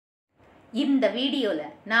இந்த வீடியோல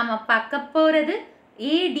நாம பார்க்க போறது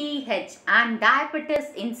ADH and Diabetes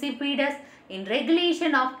insipidus in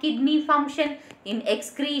regulation of kidney function in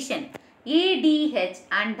excretion. ADH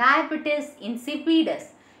and Diabetes insipidus.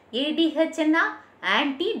 ADH na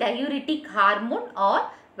anti-diuretic hormone or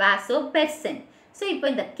vasopressin. So இப்போ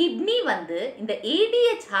இந்த kidney வந்து இந்த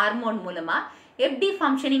ADH hormone மூலமா எப்படி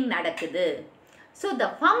functioning நடக்குது? So the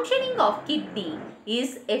functioning of kidney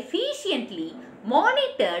is efficiently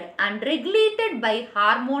monitored and regulated by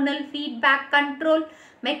hormonal feedback control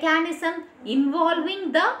mechanism involving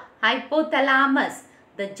the hypothalamus,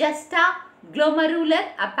 the juxtaglomerular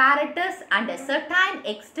apparatus and a certain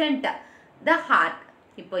extent the heart.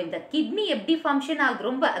 இப்போ இந்த kidney எப்படி function ஆகுது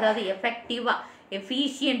ரொம்ப அதாவது effective-ஆ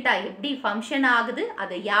efficient-ஆ எப்படி function ஆகுது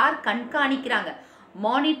அதை யார் கண்காணிக்கிறாங்க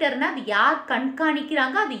மானிட்டர்னா அது யார்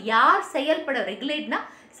கண்காணிக்கிறாங்க அது யார் செயல்பட ரெகுலேட்னா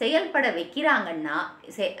செயல்பட வைக்கிறாங்கன்னா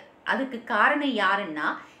அதுக்கு காரணம் யாருன்னா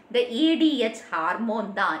இந்த ADH ஹார்மோன்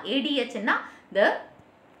தான். ADHனா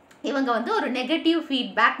இவங்க வந்து ஒரு நெகட்டிவ்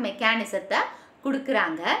ஃபீட்பேக் மெக்கானிசத்தை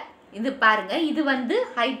கொடுக்குறாங்க. இது பாருங்க, இது வந்து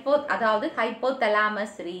அதாவது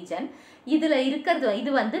ஹைப்போதலாமஸ் ரீஜன். இதில் இருக்கிறது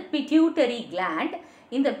இது வந்து பிட்யூட்டரி கிளாண்ட்.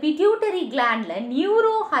 இந்த பிட்யூட்டரி கிளாண்ட்ல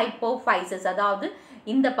நியூரோ ஹைப்போஃபைசஸ் அதாவது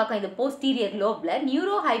இந்த பக்கம் இது posterior லோப்ல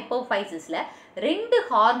neuro ஹைப்போஃபைசஸ்ல 2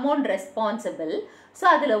 hormone responsible. So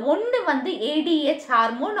அதில் ஒன்று வந்து ADH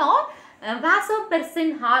hormone R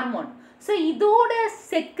வாசோபெர்சின் hormone. So இதோட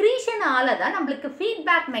செக்ரீஷனால தான் நம்மளுக்கு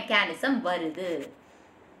ஃபீட்பேக் மெக்கானிசம் வருது.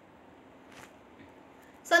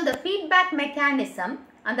 ஸோ அந்த ஃபீட்பேக் மெக்கானிசம்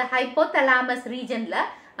அந்த ஹைப்போதலாமஸ் ரீஜன்ல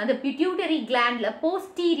அந்த பிட்யூட்டரி கிளாண்ட்ல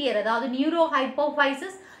போஸ்டீரியர் அதாவது நியூரோ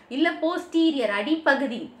ஹைப்போஃபைசஸ் இல்லை போஸ்டீரியர்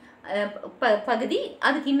அடிப்பகுதி பகுதி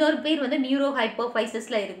அதுக்கு இன்னொரு பேர் வந்து நியூரோ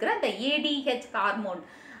ஹைப்போஃபைசஸ்ல இருக்கிற அந்த ADH ஹார்மோன்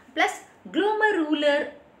பிளஸ் குளோமருலர்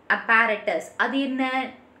அப்பேரட்டஸ் அது என்ன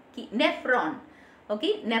nephron. Okay,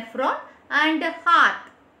 nephron and heart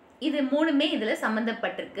இது மூணுமே இதில்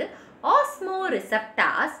சம்மந்தப்பட்டிருக்கு. ஆஸ்மோ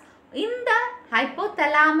receptors in the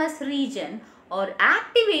hypothalamus region are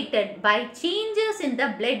activated by changes in the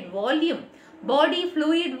blood volume, body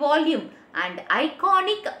fluid volume and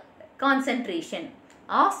ionic concentration.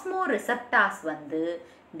 Osmoreceptors வந்து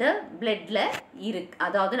இந்த bloodல இருக்கு.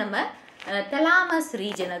 அதாவது நம்ம thalamus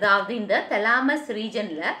region அதாவது இந்த thalamus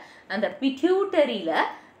regionல அந்த pituitaryல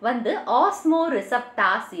வந்து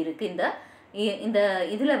osmoreceptors இருக்கு. இந்த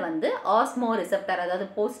இதுல வந்து osmoreceptor அதாவது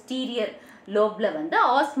posterior லோப்ல வந்து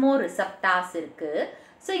ஆஸ்மோரிசெப்டார்ஸ் இருக்கு.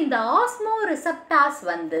 ஸோ இந்த ஆஸ்மோரிசெப்டார்ஸ்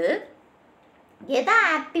வந்து எதை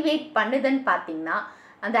ஆக்டிவேட் பண்ணுதுன்னு பார்த்தீங்கன்னா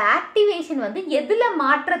அந்த ஆக்டிவேஷன் வந்து எதில்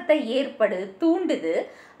மாற்றத்தை தூண்டுது.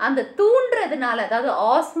 அந்த தூண்டுறதுனால அதாவது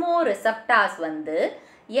ஆஸ்மோரிசெப்டார்ஸ் வந்து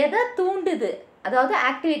எதை தூண்டுது அதாவது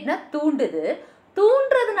ஆக்டிவேட்னா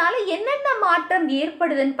தூண்டுறதுனால என்னென்ன மாற்றம்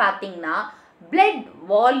ஏற்படுதுன்னு பார்த்தீங்கன்னா பிளட்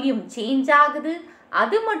வால்யூம் சேஞ்ச் ஆகுது.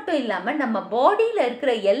 அது மட்டும் இல்லாமல் நம்ம பாடியில்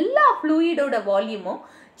இருக்கிற எல்லா ஃப்ளூயிடோட வால்யூமும்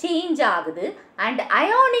சேஞ்ச் ஆகுது. அண்ட்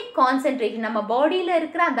அயானிக் கான்சென்ட்ரேஷன் நம்ம பாடியில்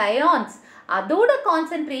இருக்கிற அந்த அயான்ஸ் அதோட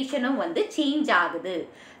கான்சென்ட்ரேஷனும் வந்து சேஞ்ச் ஆகுது.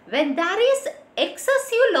 when there is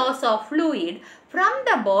excessive loss of fluid from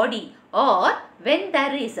the body or when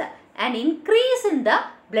there is an increase in the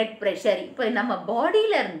blood pressure. இப்போ நம்ம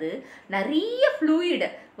பாடியிலேருந்து நிறைய ஃப்ளூயிட்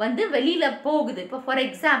வந்து வெளியில் போகுது. இப்போ ஃபார்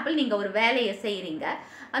எக்ஸாம்பிள் நீங்கள் ஒரு வேலையை செய்கிறீங்க,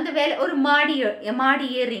 அந்த வேலை ஒரு மாடி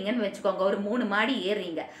ஏறுறீங்கன்னு வச்சுக்கோங்க, ஒரு 3 மாடி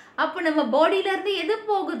ஏறுறீங்க. அப்போ நம்ம பாடியிலேருந்து எது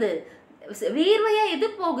போகுது வேர்வையாக எது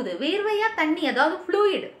போகுது வேர்வையாக தண்ணி அதாவது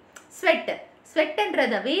ஃப்ளூயிட்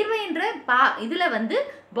ஸ்வெட்டுன்றத வேர்வைன்ற இதில் வந்து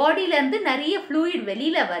பாடியிலேருந்து நிறைய ஃப்ளூயிட்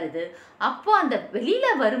வெளியில் வருது. அப்போ அந்த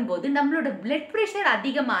வெளியில் வரும்போது நம்மளோட பிளட் ப்ரெஷர்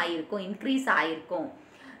அதிகமாக இருக்கும், இன்க்ரீஸ் ஆகிருக்கும்.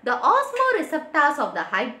 The osmoreceptors of the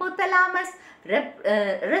hypothalamus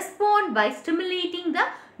respond by stimulating the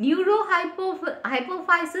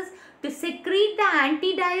neurohypophysis to secrete the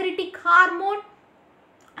antidiuretic hormone,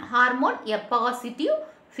 a positive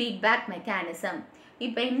feedback mechanism.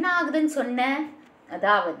 இப்போ என்ன ஆகுதுன்னு சொன்னேன்,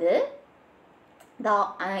 அதாவது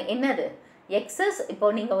என்னது எக்ஸஸ். இப்போ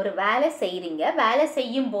நீங்கள் ஒரு வேலை செய்கிறீங்க, வேலை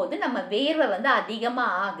செய்யும் போது நம்ம வேர்வை வந்து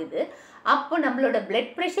அதிகமாக ஆகுது. அப்போ நம்மளோட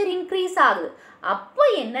பிளட் ப்ரெஷர் இன்க்ரீஸ் ஆகுது. அப்போ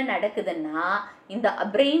என்ன நடக்குதுன்னா இந்த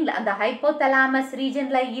பிரெயினில் அந்த ஹைப்போதலாமஸ்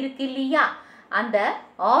ரீஜனில் இருக்கு இல்லையா அந்த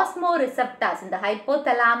ஆஸ்மோரிசெப்டார்ஸ் இந்த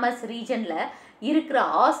ஹைப்போதலாமஸ் ரீஜனில் இருக்கிற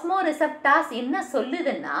ஆஸ்மோரிசெப்டார்ஸ்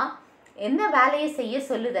என்ன வேலையை செய்ய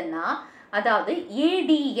சொல்லுதுன்னா அதாவது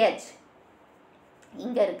ADH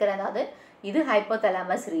இங்கே இருக்கிற அதாவது இது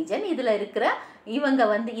ஹைப்போதலாமஸ் ரீஜன் இதில் இருக்கிற இவங்க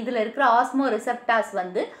வந்து இதில் இருக்கிற ஆஸ்மோரிசெப்டார்ஸ்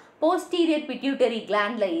வந்து போஸ்டீரியர் பிட்யூட்டரி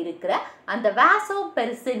கிளாண்ட்ல இருக்கிற அந்த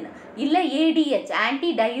வாசோபெர்சின் இல்லை ADH ஆன்டி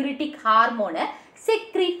டயூரிட்டிக் ஹார்மோனை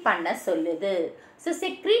செக்ரீட் பண்ண சொல்லுது. ஸோ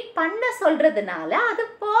செக்ரீட் பண்ண சொல்கிறதுனால அது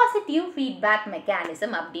பாசிட்டிவ் ஃபீட்பேக்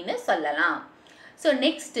மெக்கானிசம் அப்படின்னு சொல்லலாம். ஸோ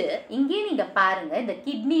நெக்ஸ்ட்டு இங்கே நீங்கள் பாருங்கள், இந்த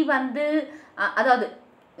கிட்னி வந்து அதாவது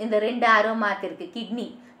இந்த 2 ஆரோ மார்க் இருக்குது.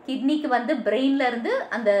 கிட்னிக்கு வந்து பிரெயின்லேருந்து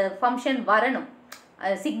அந்த ஃபங்க்ஷன் வரணும்,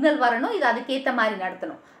 சிக்னல் வரணும், இது அதுக்கேற்ற மாதிரி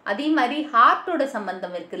நடத்தணும். அதே மாதிரி ஹார்ட்டோட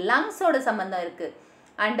சம்பந்தம் இருக்குது, லங்ஸோட சம்பந்தம் இருக்குது.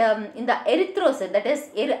 அண்ட் இந்த erythrocyte, that is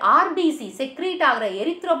RBC secrete ஆகிற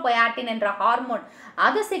எரித்ரோபொயாட்டின் என்ற ஹார்மோன்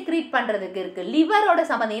அதை செக்ரீட் பண்ணுறதுக்கு இருக்குது. லிவரோட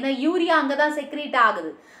சம்பந்தம், ஏன்னா யூரியா அங்கே தான் செக்ரீட்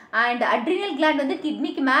ஆகுது. அண்ட் அட்ரினல் கிளாண்ட் வந்து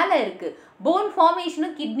கிட்னிக்கு மேலே இருக்குது. போன்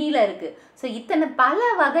ஃபார்மேஷனும் கிட்னியில் இருக்குது. ஸோ இத்தனை பல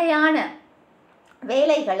வகையான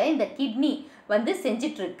வேலைகளை இந்த கிட்னி வந்து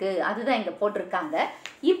செஞ்சிட்ருக்கு. அதுதான் இங்கே போட்டிருக்காங்க.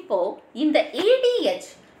 இப்போது இந்த ADH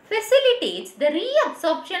facilitates the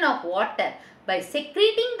reabsorption of water by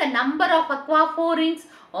secreting the number of aquaphorins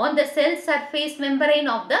on the cell surface membrane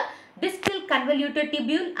of the distal convoluted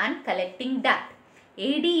tubule and collecting duct.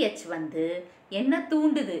 ADH வந்து என்ன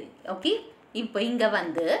தூண்டுது? ஓகே, இப்போ இங்கே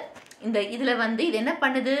வந்து இந்த இதில் வந்து இது என்ன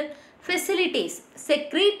பண்ணுது? ஃபெசிலிட்டேஸ்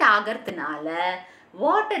செக்ரீட் ஆகிறதுனால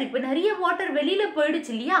வாட்டர், இப்போ நிறைய வாட்டர் வெளியில்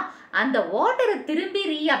போயிடுச்சு இல்லையா, அந்த வாட்டரை திரும்பி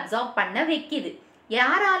ரீஅப்சார்ப் பண்ண வைக்கிது.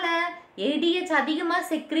 யாரால? ADH அதிகமாக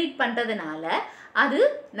செக்ரீட் பண்ணுறதுனால அது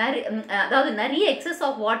நிறைய எக்ஸஸ்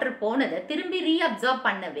ஆஃப் வாட்டர் போனதை திரும்பி ரீஅப்சார்ப்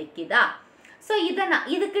பண்ண வைக்குதா? ஸோ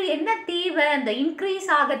இதுக்கு என்ன தேவை? அந்த இன்க்ரீஸ்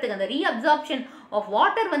ஆகிறதுக்கு, அந்த ரீஅப்சார்ப்ஷன் ஆஃப்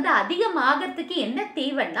வாட்டர் வந்து அதிகமாகிறதுக்கு என்ன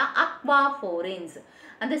தேவைன்னா அக்வாஃபோரின்ஸ்.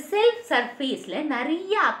 அந்த செல்ஃப் சர்ஃபேஸில்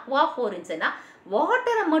நிறைய அக்வாஃபோரின்ஸ்னா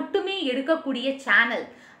வாட்டரை மட்டுமே எடுக்கக்கூடிய சேனல்,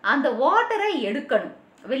 அந்த வாட்டரை எடுக்கணும்.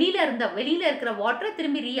 வெளியில் இருக்கிற வாட்டரை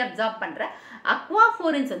திரும்பி ரீஅப்சார்ப் பண்ணுற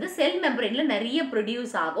அக்வாஃபோரின்ஸ் வந்து செல் மெம்பரேனில் நிறைய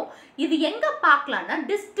ப்ரொடியூஸ் ஆகும். இது எங்கே பார்க்கலான்னா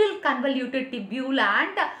distal convoluted tubule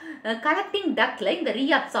and collecting ductile இந்த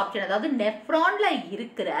ரீஅப்சார்ப்ஷன், அதாவது நெஃப்ரானில்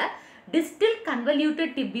இருக்கிற டிஸ்டல்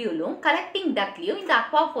கன்வல்யூட்டட் டிபியூலும் கலெக்டிங் டக்ட்லையும் இந்த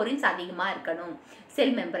அக்வாஃபோரின்ஸ் அதிகமாக இருக்கணும்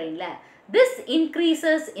செல் மெம்பரேனில். This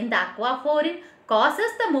increases in the aquaforin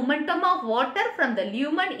causes the momentum of water from the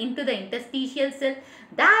lumen into the interstitial cell,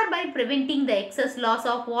 thereby preventing the excess loss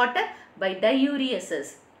of water by diuresis.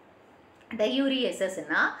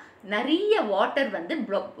 Diuresisனா நிறைய water வந்து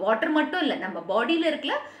water மட்டும் இல்லை, நம்ம பாடியில்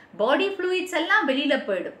இருக்கிற பாடி ஃப்ளூயிட்ஸ் எல்லாம் வெளியில்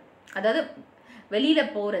போயிடும், அதாவது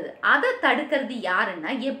வெளியில் போகிறது. அதை தடுக்கிறது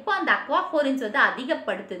யாருன்னா, எப்போ அந்த அக்வாஃபோரின்ஸ் வந்து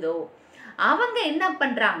அதிகப்படுத்துதோ அவங்க என்ன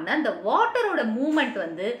பண்ணுறாங்கன்னா இந்த வாட்டரோட மூமெண்ட்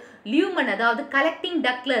வந்து லியூமன், அதாவது கலெக்டிங்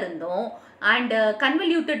டக்ல இருந்தும் அண்ட்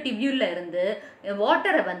கன்வல்யூட்டட் டிபியூல்ல இருந்து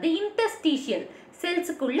வாட்டரை வந்து இன்டர்ஸ்டீஷியல்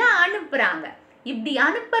செல்ஸுக்குள்ளே அனுப்புகிறாங்க. இப்படி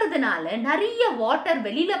அனுப்புறதுனால நிறைய வாட்டர்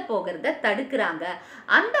வெளியில் போகிறத தடுக்கிறாங்க.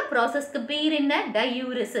 அந்த ப்ராசஸ்க்கு பேர் என்ன?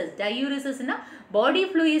 டயூரிசிஸ். டயூரிசிஸ்னா பாடி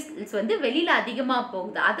ஃப்ளூயிட்ஸ் வந்து வெளியில் அதிகமாக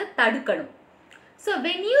போகுது, அதை தடுக்கணும். So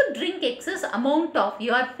when you drink excess amount of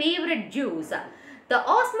your favorite juice, the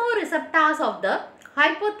osmoreceptors of the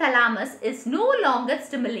hypothalamus is no longer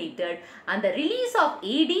stimulated and the release of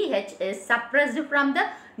ADH is suppressed from the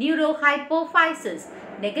neurohypophysis.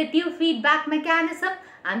 Negative feedback mechanism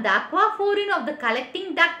and the aquaforin of the collecting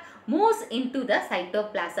duct moves into the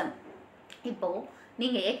cytoplasm. இப்போ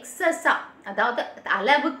நீங்கள் எக்ஸஸாக, அதாவது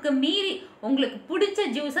அளவுக்கு மீறி உங்களுக்கு பிடிச்ச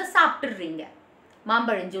ஜூஸை சாப்பிட்றீங்க.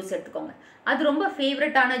 மாம்பழம் ஜூஸ் எடுத்துக்கோங்க, அது ரொம்ப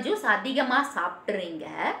ஃபேவரட்டான ஜூஸ், அதிகமாக சாப்பிட்றீங்க.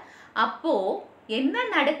 அப்போது என்ன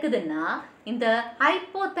நடக்குதுன்னா இந்த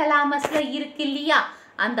ஹைப்போதலாமஸில் இருக்கு இல்லையா,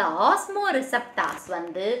 அந்த ஆஸ்மோ ரிசப்டார்ஸ்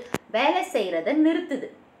வந்து வேலை செய்கிறத நிறுத்துது.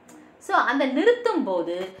 ஸோ அந்த நிறுத்தும்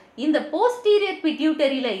போது இந்த போஸ்டீரியர்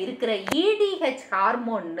பிட்யூட்டரியில் இருக்கிற ADH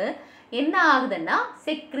ஹார்மோன்னு என்ன ஆகுதுன்னா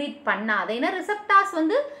செக்ரீட் பண்ணாத. ஏன்னா ரிசப்டார்ஸ்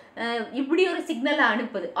வந்து இப்படி ஒரு சிக்னலை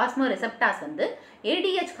அனுப்புது. ஆஸ்மோ ரிசப்டார்ஸ் வந்து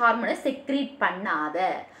ADH ஹார்மோனை செக்ரீட் பண்ணாத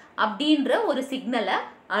அப்படின்ற ஒரு சிக்னலை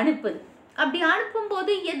அனுப்புது. அப்படி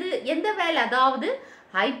அனுப்பும்போது எந்த வேலை, அதாவது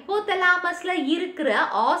ஹைப்போதலாமஸில் இருக்கிற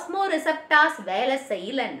ஆஸ்மோ ரிசப்டார்ஸ் வேலை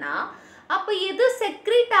செய்யலைன்னா அப்போ எது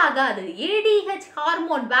செக்ரீட் ஆகாது? ADH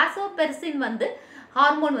ஹார்மோன், வாசோபெர்சின் வந்து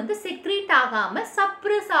ஹார்மோன் வந்து செக்ரீட் ஆகாமல்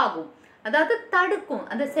சப்ரஸ் ஆகும், அதாவது தடுக்கும்.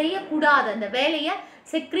 அந்த செய்யக்கூடாத அந்த வேலையை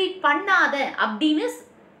செக்ரீட் பண்ணாத அப்படின்னு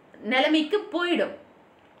நிலைமைக்கு போயிடும்.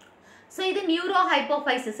 ஸோ இது நியூரோ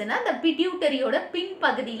ஹைப்போஃபைசிஸ்னா அந்த பிட்யூட்டரியோட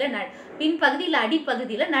பின்பகுதியில்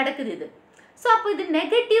அடிப்பகுதியில் நடக்குது இது. ஸோ அப்போ இது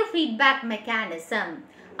நெகட்டிவ் ஃபீட்பேக் மெக்கானிசம்.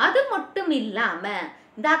 அது மட்டும் இல்லாமல்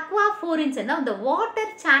இந்த அக்வாஃபோரின்ஸ்னா இந்த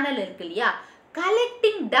வாட்டர் சேனல் இருக்கு இல்லையா,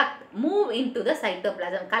 collecting duct move in to the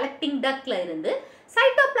cytoplasm. Collecting டக்ட்ல இருந்து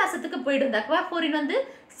சைட்டோபிளாசத்துக்கு போயிடும். இந்த அக்வாஃபோரின் வந்து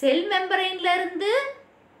செல் மெம்பரைன்ல இருந்து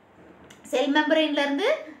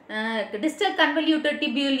டிஸ்டல் கன்வல்யூட்டட்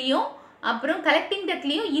டிபியூலையும் அப்புறம் கலெக்டிங்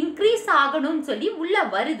டக்ட்லையும் இன்க்ரீஸ் ஆகணும்னு சொல்லி உள்ள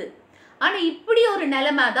வருது. ஆனால் இப்படி ஒரு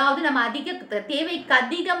நிலைமை, அதாவது நம்ம தேவைக்கு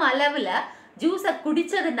அதிகம் அளவில் ஜூஸை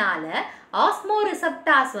குடித்ததுனால ஆஸ்மோ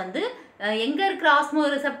ரிசப்டார்ஸ் வந்து எங்கே இருக்கிற ஆஸ்மோ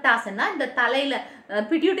ரிசெப்டார்ஸ்னா இந்த தலையில்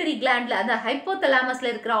பிட்யூட்டரி கிளாண்டில் அந்த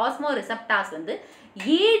ஹைப்போதலாமஸில் இருக்கிற ஆஸ்மோ ரிசெப்டார்ஸ் வந்து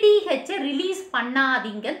ஏடிஹெச்சை ரிலீஸ்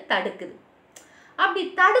பண்ணாதீங்கன்னு தடுக்குது. அப்படி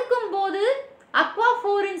தடுக்கும் போது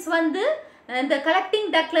அக்வாஃபோரின்ஸ் வந்து இந்த கலெக்டிங்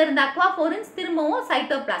டக்ல இருந்த அக்வாஃபோரின்ஸ் திரும்பவும்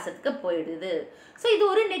சைட்டோபிளாசத்துக்கு போயிடுது. ஸோ இது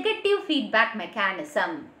ஒரு negative feedback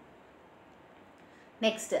mechanism.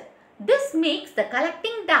 Next, this makes the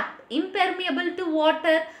collecting duct impermeable to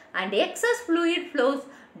water and excess fluid flows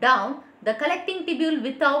down the collecting tubule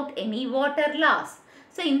without any water loss.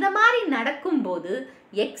 So இந்த மாதிரி நடக்கும்போது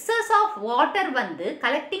எக்ஸஸ் ஆஃப் வாட்டர் வந்து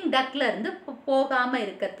கலெக்டிங் டக்ல இருந்து போகாமல்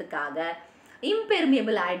இருக்கிறதுக்காக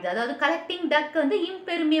இம்பெர்மியபிள் ஆயிடுது. அதாவது கலெக்டிங் டக் வந்து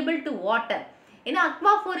இம்பெர்மியபிள் டு வாட்டர். ஏன்னா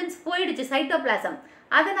அக்வாஃபோரின்ஸ் போயிடுச்சு சைட்டோபிளாசம்,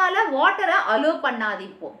 அதனால வாட்டரை அலோ பண்ணாது.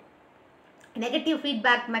 இப்போ நெகட்டிவ்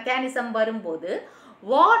ஃபீட்பேக் மெக்கானிசம் வரும்போது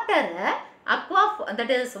வாட்டரை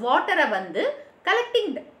தட் இஸ் வாட்டரை வந்து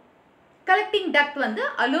கலெக்டிங் டக்ட் வந்து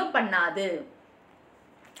அலோ பண்ணாது.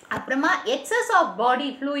 அப்புறமா எக்ஸஸ் ஆஃப் பாடி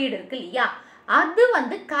ஃப்ளூயிட் இருக்கு இல்லையா, அது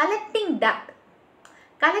வந்து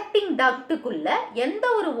கலெக்டிங் டக்ட்டுக்குள்ள எந்த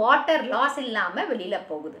ஒரு வாட்டர் லாஸ் இல்லாமல் வெளியில்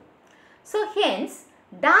போகுது. So hence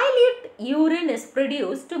dilute urine is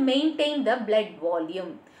produced to maintain the blood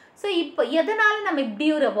volume. So இப்போ எதனால நம்ம இப்படி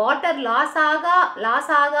ஒரு வாட்டர் லாஸ்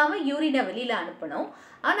ஆகாமல் யூரினை வெளியில் அனுப்பணும்.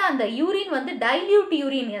 ஆனால் அந்த யூரின் வந்து டைல்யூட்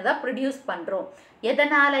யூரினை தான் ப்ரொடியூஸ் பண்ணுறோம்.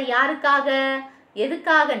 எதனால்,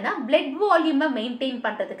 எதுக்காகன்னா பிளட் வால்யூமை மெயின்டைன்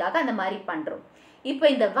பண்ணுறதுக்காக அந்த மாதிரி பண்ணுறோம். இப்போ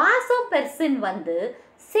இந்த வாசோபெர்சின் வந்து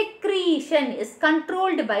secretion is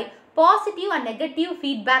controlled by positive and negative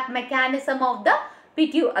feedback mechanism of the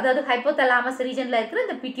அதாவது ஹைப்போதலாமஸ் ரீஜனில் இருக்கிற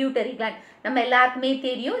இந்த பிட்யூட்டரி கிளாண்ட். நம்ம எல்லாருக்குமே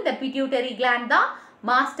தெரியும் இந்த பிட்யூட்டரி கிளாண்ட் தான்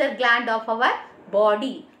master gland of our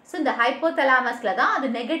body. So இந்த ஹைப்போதலாமஸில் தான் அது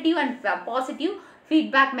negative and positive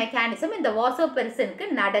feedback mechanism இந்த வாசோபெர்சினுக்கு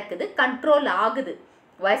நடக்குது, கண்ட்ரோல் ஆகுது.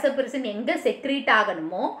 வாசோபெர்சின் எங்கே செக்ரீட்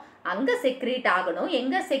ஆகணுமோ அங்கே செக்ரீட் ஆகணும்,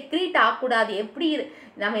 எங்கே செக்ரீட் ஆகக்கூடாது.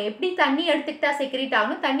 நம்ம எப்படி தண்ணி எடுத்துக்கிட்டா செக்ரீட்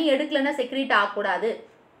ஆகணும், தண்ணி எடுக்கலைன்னா செக்ரீட் ஆகக்கூடாது.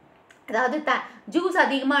 அதாவது ஜூஸ்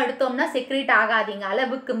அதிகமாக எடுத்தோம்னா செக்ரீட் ஆகாதீங்க.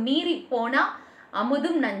 அளவுக்கு மீறி போனால்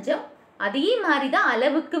அமுதும் நஞ்சம். அதே மாதிரி தான்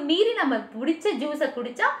அளவுக்கு மீறி நம்ம பிடிச்ச ஜூஸை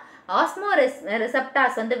குடித்தா ஆஸ்மோ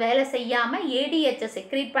ரிசெப்டார்ஸ் வந்து வேலை செய்யாமல் ஏடிஹெச்சை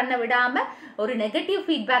செக்ரீட் பண்ண விடாமல் ஒரு நெகட்டிவ்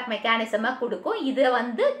ஃபீட்பேக் மெக்கானிசமாக கொடுக்கும். இதை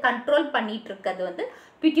வந்து கண்ட்ரோல் பண்ணிட்டு இருக்கிறது வந்து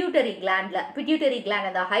பிட்யூட்டரி கிளாண்ட்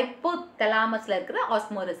அந்த ஹைப்போதலாமஸில் இருக்கிற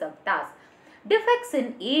ஆஸ்மோ receptors. Defects in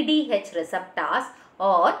ADH receptors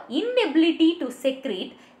or inability to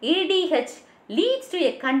secrete ADH leads to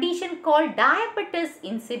a condition called diabetes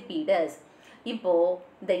insipidus. இப்போ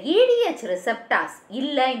இந்த ADH receptors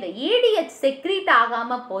இல்லை இந்த ADH செக்ரீட்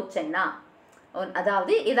ஆகாமல் போச்சுன்னா,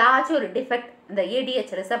 அதாவது ஏதாச்சும் ஒரு டிஃபெக்ட் இந்த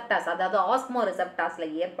ADH receptors அதாவது ஆஸ்மோ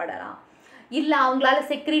ரிசெப்டார்ஸில் ஏற்படலாம், இல்லை அவங்களால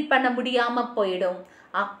செக்ரீட் பண்ண முடியாமல் போயிடும்.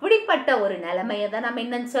 அப்படிப்பட்ட ஒரு நிலைமையை தான் நம்ம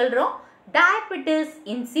என்னன்னு சொல்கிறோம், டயபெட்டிஸ்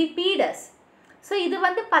இன்சிபிடஸ். ஸோ இது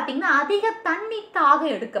வந்து பார்த்திங்கன்னா அதிக தண்ணி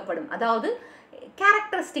தாகம் எடுக்கப்படும். அதாவது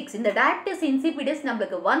கேரக்டரிஸ்டிக்ஸ் இந்த டயபெட்டிஸ் இன்சிபிடஸ்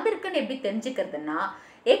நம்மளுக்கு வந்திருக்குன்னு எப்படி தெரிஞ்சுக்கிறதுனா,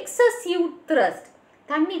 எக்ஸசிவ் த்ரஸ்ட்,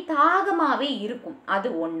 தண்ணி தாகமாகவே இருக்கும், அது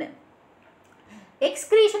ஒன்று.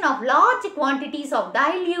 Excretion of large quantities of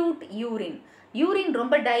dilute urine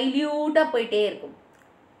ரொம்ப டைல்யூட்டாக போயிட்டே இருக்கும்,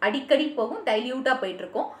 அடிக்கடி போகும், டைல்யூட்டாக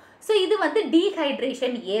போயிட்டுருக்கும். ஸோ இது வந்து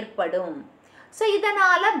டீஹைட்ரேஷன் ஏற்படும். ஸோ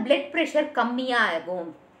இதனால் பிளட் ப்ரெஷர் கம்மியாக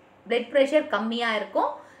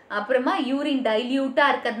இருக்கும். அப்புறமா யூரின்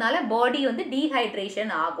டைல்யூட்டாக இருக்கிறதுனால பாடி வந்து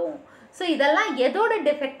டீஹைட்ரேஷன் ஆகும். ஸோ இதெல்லாம் எதோட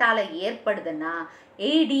டிஃபெக்டால் ஏற்படுதுன்னா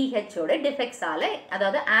ஏடிஹெச்சோட டிஃபெக்ட்ஸால்,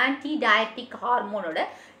 அதாவது ஆன்டி டயட்டிக் ஹார்மோனோட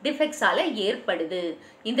டிஃபெக்ட்ஸால் ஏற்படுது.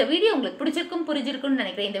 இந்த வீடியோ உங்களுக்கு புரிஞ்சிருக்குன்னு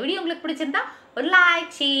நினைக்கிறேன். இந்த வீடியோ உங்களுக்கு பிடிச்சிருந்தா ஒரு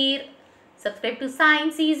like, share, subscribe to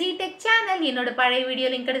science easy tech channel. என்னோட பழைய வீடியோ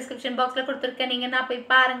லிங்க் டிஸ்கிரிப்ஷன் பாக்ஸில் கொடுத்துருக்கேன், நீங்கள் நான் போய்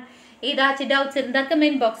பாருங்கள். ஏதாச்சும் டவுட்ஸ் இருந்தால்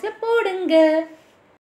கமெண்ட் பாக்ஸில் போடுங்க.